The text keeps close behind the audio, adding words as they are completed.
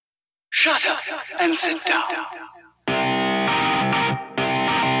Shut up and sit down.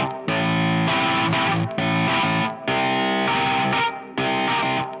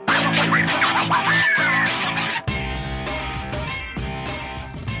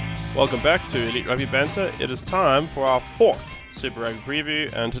 Welcome back to Elite Rugby Banter. It is time for our fourth Super Rugby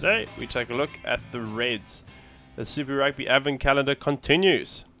preview, and today we take a look at the Reds. The Super Rugby Advent calendar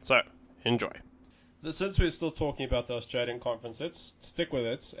continues, so enjoy. Since we're still talking about the Australian Conference, let's stick with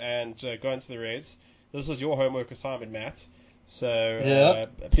it and go into the Reds. This was your homework assignment, Matt. So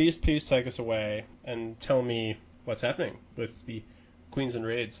please take us away and tell me what's happening with the Queensland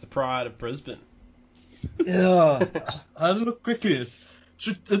Reds, the pride of Brisbane. Yeah, I had a look quickly.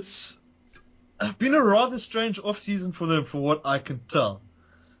 It's been a rather strange off-season for them, for what I can tell.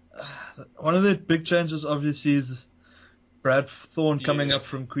 One of the big changes, obviously, is Brad Thorne coming up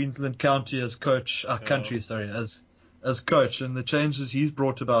from Queensland County as coach, as coach, and the changes he's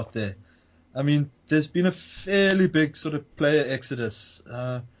brought about there. I mean, there's been a fairly big sort of player exodus.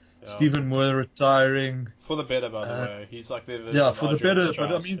 Stephen Moore retiring. For the better, by the way. He's like the for the better,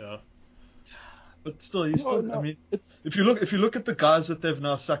 but I mean, but still, he's still. No. I mean, if you look at the guys that they've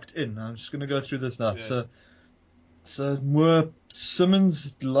now sucked in, I'm just going to go through this now. Yeah. So Moore,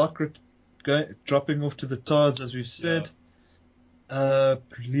 Simmons, Lockett dropping off to the Tars, as we've said. Yeah.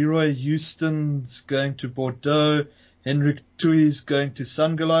 Leroy Houston's going to Bordeaux. Henrik Tui's going to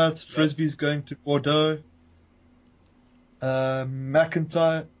Sun Goliaths. Frisbee's going to Bordeaux.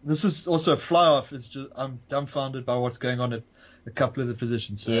 McIntyre. This is also a fly-off. It's just I'm dumbfounded by what's going on at a couple of the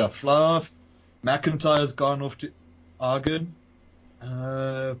positions. So fly-off. McIntyre's gone off to Argon.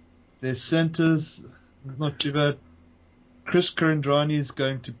 Their centres, not too bad. Chris Kurandrani is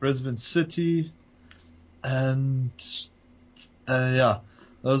going to Brisbane City. And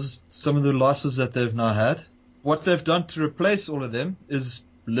those are some of the losses that they've now had. What they've done to replace all of them is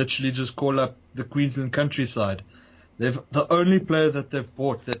literally just call up the Queensland Countryside. The only player that they've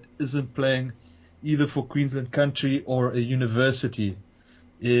bought that isn't playing either for Queensland Country or a university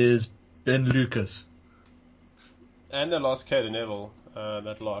is Ben Lucas. And they lost Caden Neville,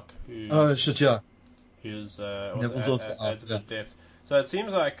 that lock. Who's also adds a bit of depth. So it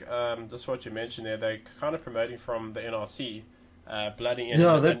seems like, just what you mentioned there, they're kind of promoting from the NRC, blooding in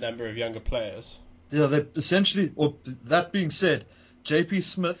a number of younger players. Yeah, they essentially, or that being said, JP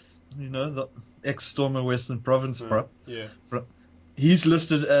Smith, the ex-Stormer Western Province prop, he's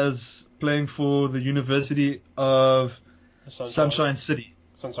listed as playing for the University of Sunshine City.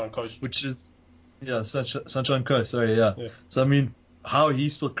 Sunshine Coast. Which is, Sunshine Coast, sorry, yeah. So, I mean, how he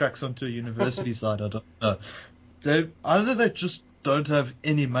still cracks onto a university side, I don't know. Either they just don't have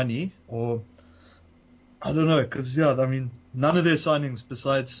any money, or, I don't know, because, none of their signings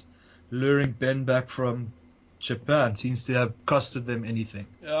besides luring Ben back from Japan seems to have costed them anything.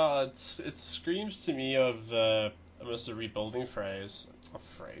 Yeah, it screams to me of almost a rebuilding phase.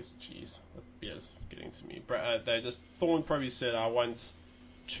 Jeez, that is getting to me. Thorne probably said, I want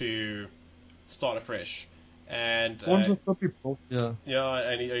to start afresh. And and I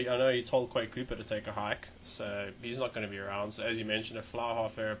know he told Quade Cooper to take a hike, so he's not going to be around. So as you mentioned, a fly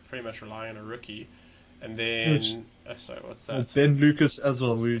half, they're pretty much relying on a rookie. And then, what's that? Ben Lucas as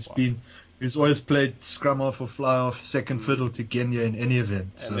well, who's always played scrum half or fly half, second fiddle to Genya in any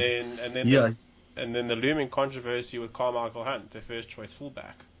event. So. And then the looming controversy with Carmichael Hunt, their first choice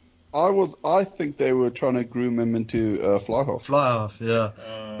fullback. I think they were trying to groom him into fly half. Fly half,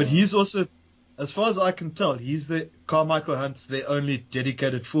 yeah. But he's also, as far as I can tell, Carmichael Hunt's their only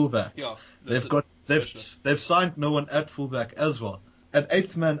dedicated fullback. Yeah. They've signed no one at fullback as well. At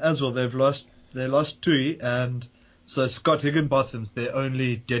eighth man as well, they lost Tui, and so Scott Higginbotham's their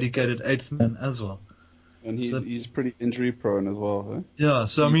only dedicated eighth man as well. And he's pretty injury prone as well, eh? Yeah,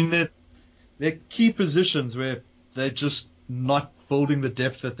 so I mean they're key positions where they're just not building the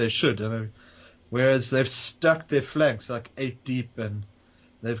depth that they should. Whereas they've stuck their flanks like 8 deep, and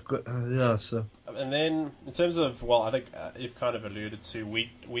they've got so. And then in terms of, I think you've kind of alluded to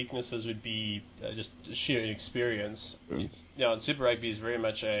weaknesses would be just sheer inexperience. And Super Rugby is very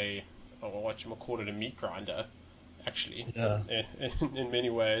much a meat grinder, actually. Yeah. In many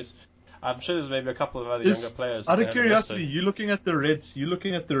ways. I'm sure there's maybe a couple of other younger players. Out of curiosity, you're looking at the Reds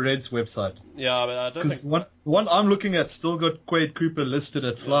website. Yeah, but I don't think... Because the one I'm looking at still got Quade Cooper listed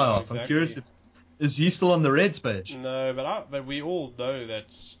at fly-off. Exactly. I'm curious, is he still on the Reds page? No, but we all know that...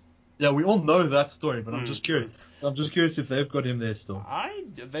 Yeah, we all know that story, but I'm just curious. I'm just curious if they've got him there still.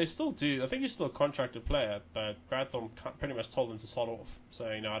 They still do. I think he's still a contracted player, but Brad Thorne pretty much told him to sod off,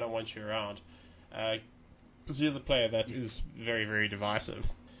 saying, no, I don't want you around. Because he is a player that is very, very divisive.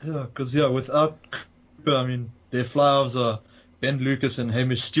 Yeah, because without Cooper, their fly-offs are Ben Lucas and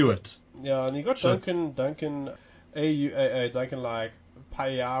Hamish Stewart. Yeah, and you got Sure. Duncan like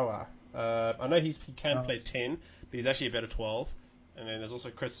Payawa. I know he can play 10, but he's actually a better 12. And then there's also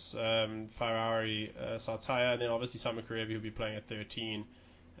Chris Ferrari Sartaya, and then obviously Simon Karevi who'll be playing at 13.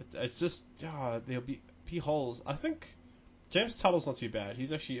 It's just, there'll be holes. I think James Tuttle's not too bad.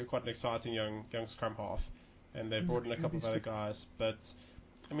 He's actually quite an exciting young scrum half. And they've brought in a couple of other guys. But,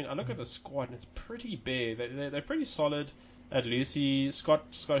 I mean, I look at the squad and it's pretty bare. They're pretty solid. At Lucy, Scott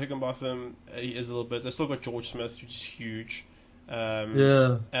Higginbotham, he is a little bit. They've still got George Smith, which is huge.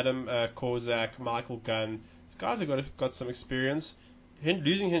 Adam Kozak, Michael Gunn. These guys have got some experience.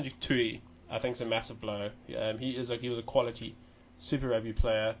 Losing Hendrik Tui, I think, is a massive blow. He was a quality Super Rugby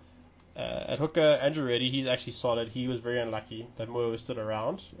player. At hooker, Andrew Reddy, he's actually solid. He was very unlucky that Moore stood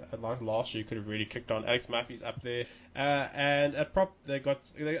around. Like last year, he could have really kicked on. Alex Murphy's up there. And at prop, they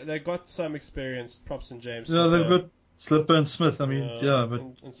got some experience. Props and James. Yeah, they've got Slipper and Smith. I mean, but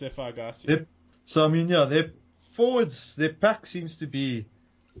and Stefan Garcia. So I mean, their forwards, their pack seems to be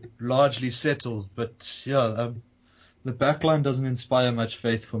largely settled, but the backline doesn't inspire much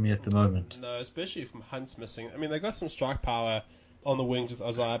faith for me at the moment. No, especially from Hunt's missing. I mean, they got some strike power on the wings with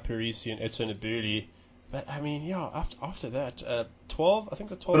Isaiah Parisi and Etienne Abuli. But, I mean, after that, 12, I think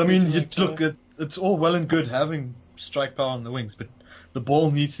the 12... But, I mean, it's all well and good having strike power on the wings, but the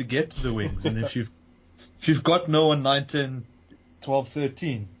ball needs to get to the wings. And if you've got no one 9, 10, 12,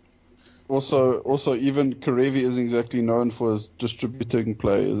 13... Also, even Karevi isn't exactly known for his distributing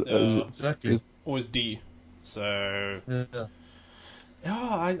play. Exactly. Or his D. So... Yeah.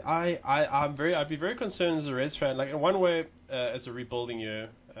 I'd be very concerned as a Reds fan. Like, in one way, it's a rebuilding year,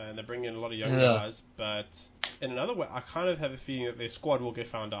 and they're bringing in a lot of young guys. But in another way, I kind of have a feeling that their squad will get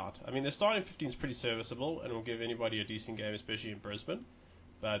found out. I mean, their starting 15 is pretty serviceable, and will give anybody a decent game, especially in Brisbane.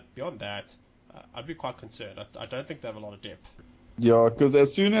 But beyond that, I'd be quite concerned. I don't think they have a lot of depth. Yeah, because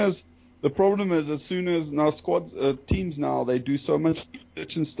as soon as now teams now, they do so much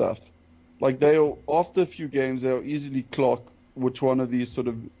research and stuff. Like after a few games, they'll easily clock which one of these sort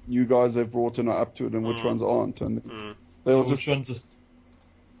of new guys they've brought in are up to it and which ones aren't, and they'll just.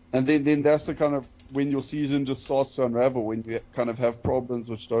 And then that's the kind of when your season just starts to unravel, when you kind of have problems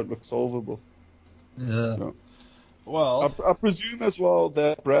which don't look solvable. Yeah. Well, I presume as well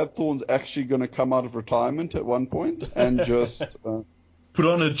that Brad Thorne's actually going to come out of retirement at one point and just put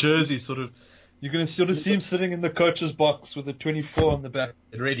on a jersey, sort of. You're going to sort of see him sitting in the coach's box with a 24 on the back,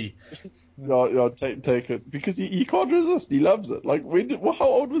 ready. Take it, because he can't resist. He loves it. Like how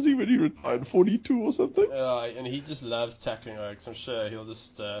old was he when he retired? 42 or something. Yeah, and he just loves tackling oaks. I'm sure he'll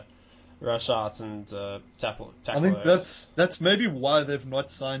just rush out and tackle. I think oaks. that's maybe why they've not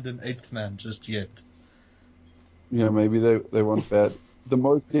signed an 8th man just yet. Yeah, maybe they want the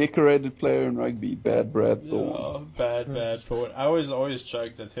most decorated player in rugby, bad Brad Thorne. Yeah, bad forward. I always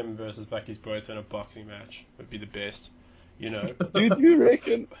joke that him versus Bucky's Botha in a boxing match would be the best. You know. Do you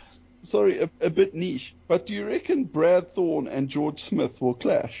reckon? Sorry, a bit niche, but do you reckon Brad Thorne and George Smith will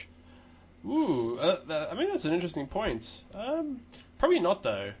clash? Ooh, I mean that's an interesting point. Probably not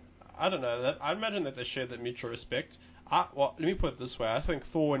though. I don't know. I imagine that they share that mutual respect. Let me put it this way. I think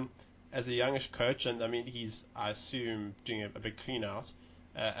Thorne, as a youngish coach, and I mean he's, I assume, doing a big clean out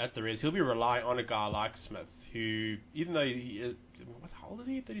at the Reds, he'll be relying on a guy like Smith, who, even though he is, how old is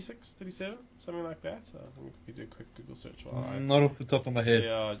he? 36, 37? Something like that? I think we do a quick Google search. Not off the top of my head.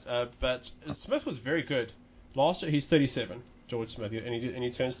 Yeah, but Smith was very good. Last year, he's 37, George Smith, and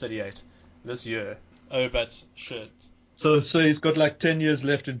he turns 38 this year. Oh, but shit. So he's got like 10 years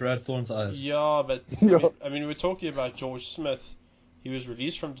left in Brad Thorne's eyes. Yeah, but I mean, we're talking about George Smith. He was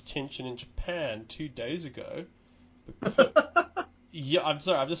released from detention in Japan 2 days ago. Yeah, I'm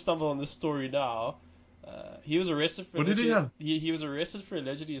sorry, I've just stumbled on this story now. He was arrested for. What did he have? He was arrested for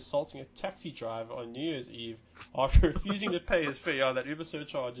allegedly assaulting a taxi driver on New Year's Eve after refusing to pay his fare. Yeah, that Uber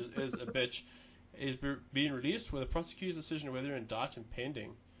surcharge is a bitch. He's being released with a prosecutor's decision whether to indict him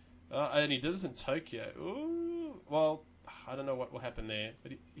pending. And he did this in Tokyo. Ooh, well, I don't know what will happen there,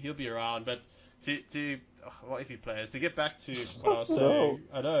 but he'll be around. But what if he plays? To get back to what I was saying,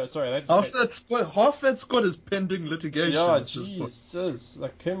 I know. Sorry, half that squad is pending litigation. Yeah, Jesus,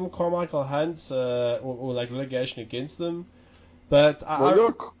 like Kim Carmichael Hunt, or like litigation against them. But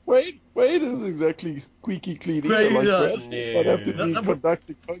Quaid isn't exactly squeaky clean either. I'd have to be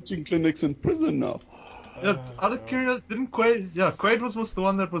conducting coaching clinics in prison now. Yeah, out of curiosity, didn't Quaid? Yeah, Quaid was the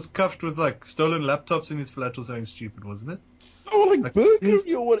one that was cuffed with like stolen laptops in his flat or something stupid, wasn't it? Oh, like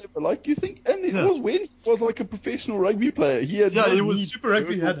burglary or whatever. Like you think, and it was when he was like a professional rugby player. It was Super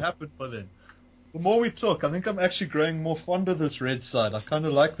Rugby had happened by then. The more we talk, I think I'm actually growing more fond of this Red side. I kind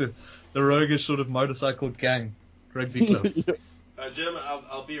of like the roguish sort of motorcycle gang rugby club. Jim,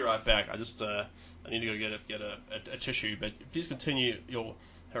 I'll be right back. I just I need to go get a tissue, but please continue your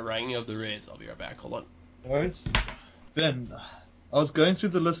haranguing of the Reds. I'll be right back. Hold on. Alright. Ben, I was going through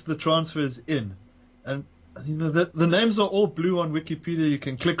the list of the transfers in, and you know the names are all blue on Wikipedia. You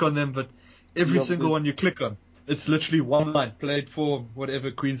can click on them, but every single one you click on, it's literally one line: played for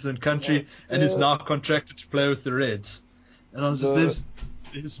whatever Queensland country, and is now contracted to play with the Reds. And I was just,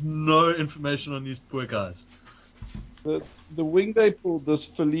 there's no information on these poor guys. The wing they pulled, this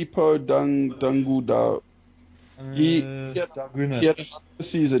Filippo Danguda. He had a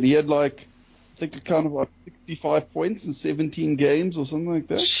season. He had like, I think a count of like 65 points in 17 games or something like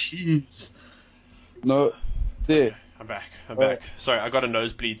that. Jeez. No, there. I'm back. Sorry, I got a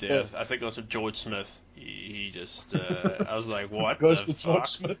nosebleed there. Yeah. I think it was with George Smith. He just, I was like, what? Goes to George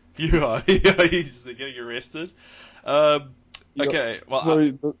Smith. Yeah, he's getting arrested. Okay, well,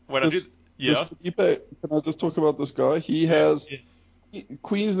 sorry, yeah. Felipe, can I just talk about this guy? He has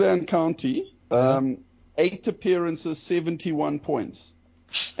Queensland County, 8 appearances, 71 points,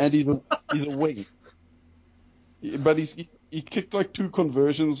 and he's a wing. But he kicked like 2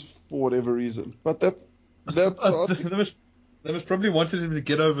 conversions for whatever reason. But that's they must probably wanted him to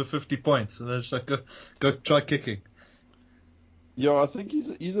get over 50 points, and they're just like go try kicking. Yeah, I think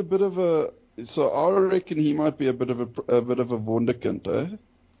he's a bit of a. So I reckon he might be a bit of a wunderkind, eh?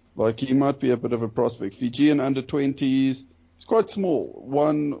 Like he might be a bit of a prospect. Fijian under 20s. He's quite small,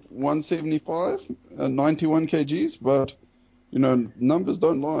 175, 91 kgs, but you know numbers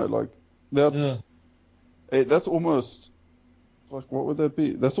don't lie. Like that's almost. Like, what would that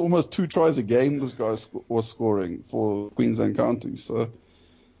be? That's almost 2 tries a game this guy was scoring for Queensland County. So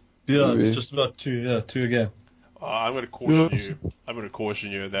yeah, maybe. It's just about 2 a game. I'm going to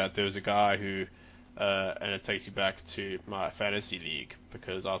caution you that there was a guy who, and it takes you back to my fantasy league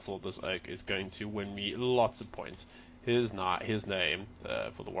because I thought this oak is going to win me lots of points. His name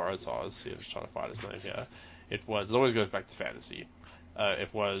for the Waratahs. He was trying to find his name here. It always goes back to fantasy.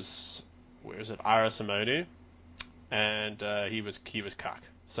 It was Ira Simone. And he was cuck.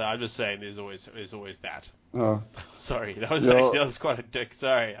 So I'm just saying, there's always that. Oh. Sorry, that was quite a dick.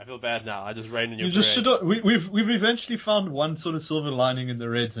 Sorry, I feel bad now. I just rained in your parade. We've eventually found one sort of silver lining in the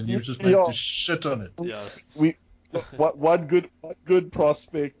Reds, and you've just managed to shit on it. Yeah. One good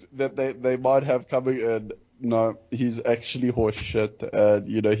prospect that they might have coming in. No, he's actually horse shit, and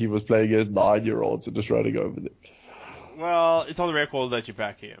you know he was playing against 9-year-olds and just running over them. Well, it's on the record that you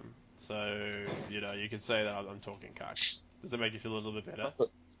back him. So, you know, you can say that I'm talking cock. Does that make you feel a little bit better?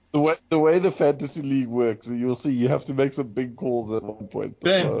 The way the fantasy league works, you'll see you have to make some big calls at one point.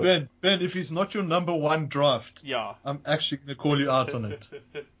 Ben, if he's not your number 1 draft, yeah, I'm actually going to call you out on it.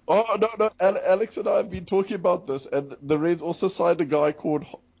 Oh, no, Alex and I have been talking about this, and the Reds also signed a guy called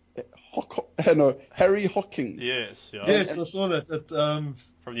Harry Hawkins. Yes, yeah. Yes, I saw that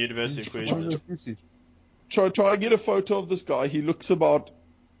from the University of Queensland. Try and get a photo of this guy. He looks about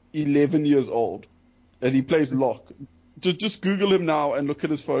 11 years old, and he plays lock. Just Google him now and look at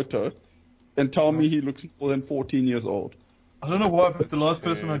his photo, and tell me he looks more than 14 years old. I don't know why, but the last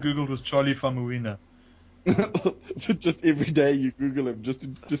person I googled was Charlie Famuina. So just every day you Google him, just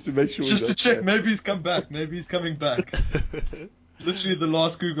to make sure. Just to check, maybe he's come back. Maybe he's coming back. Literally, the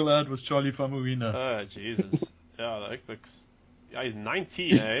last Google ad was Charlie Famuina. Oh Jesus! Yeah, that looks. Yeah, he's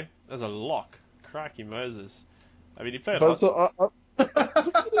 19, eh? That's a lock. Cracky Moses. I mean, he played.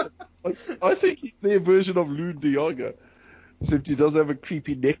 I think he's their version of Lou Diaga, except he doesn't have a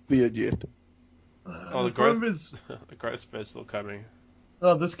creepy neck beard yet. The growth spurt's still coming.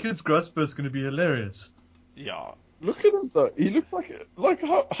 Oh, this kid's growth spurt's going to be hilarious. Yeah. Look at him though. He looks like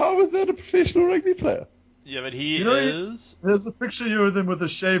how is that a professional rugby player? Yeah, but he is. There's a picture here with him with a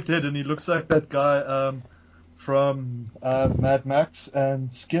shaved head, and he looks like that guy from Mad Max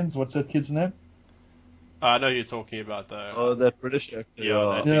and Skins. What's that kid's name? I know you're talking about though. Oh, that British actor.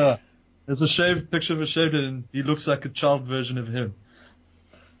 Yeah. There's a picture of a shaved head, and he looks like a child version of him.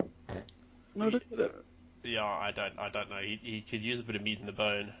 No, look at that. Yeah, I don't know. He could use a bit of meat in the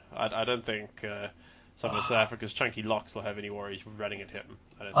bone. I don't think some of South Africa's chunky locks will have any worries running at him.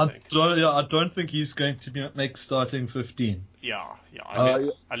 I don't think he's going to make starting 15. Yeah.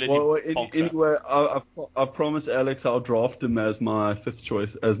 Anyway, I've promised Alex I'll draft him as my third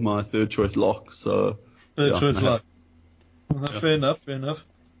choice lock. So. Third choice lock. Fair enough.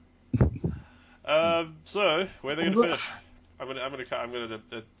 So where are they going to finish? I'm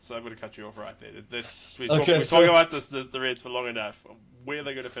gonna cut you off right there. We're talking about the Reds for long enough. Where are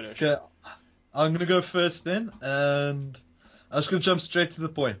they going to finish? Okay, I'm gonna go first then, and I'm just gonna jump straight to the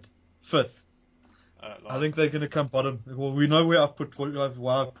point. 5th. I think they're gonna come bottom. Well, we know where I put them at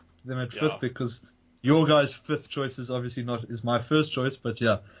 5th because your guys' fifth choice is obviously not is my first choice, but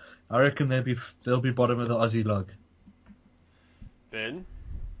yeah, I reckon they'll be bottom of the Aussie log. Ben?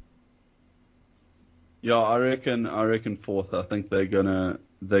 Yeah, I reckon fourth. I think they're gonna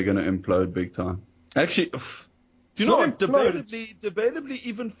implode big time. Actually, do you know what? Debatably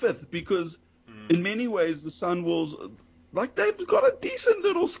even fifth, because in many ways the Sunwolves, like, they've got a decent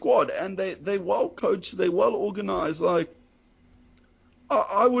little squad and they well coached, they well organized. Like,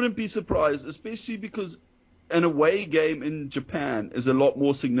 I wouldn't be surprised, especially because an away game in Japan is a lot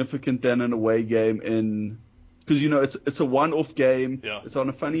more significant than an away game because it's a one-off game. Yeah. It's on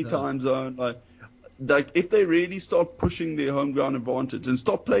a funny time zone. Like if they really start pushing their home ground advantage and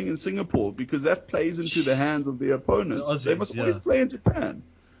stop playing in Singapore, because that plays into the hands of their opponents, The Aussies, they must always play in Japan.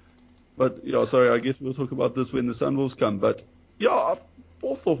 But sorry, I guess we'll talk about this when the Sunwolves come. But yeah,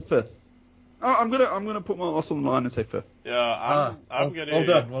 fourth or fifth. I'm gonna put my ass on the line and say fifth. Yeah, I'm gonna.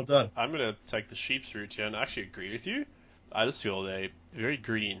 Well done. I'm gonna take the Sheep's route here and actually agree with you. I just feel they're very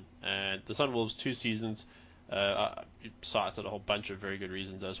green, and the Sunwolves 2 seasons cited a whole bunch of very good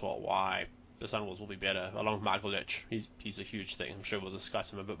reasons as well why the Sunwolves will be better, along with Michael Litch. He's a huge thing. I'm sure we'll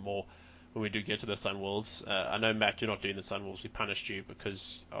discuss him a bit more when we do get to the Sunwolves. I know, Matt, you're not doing the Sunwolves. We punished you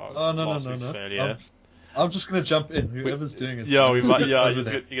because of last week's failure. I'm just gonna jump in. Whoever's doing it. Yeah, we might. Yeah, you're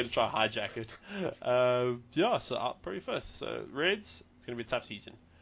gonna try hijack it. So I'll probably first. So Reds, it's gonna be a tough season.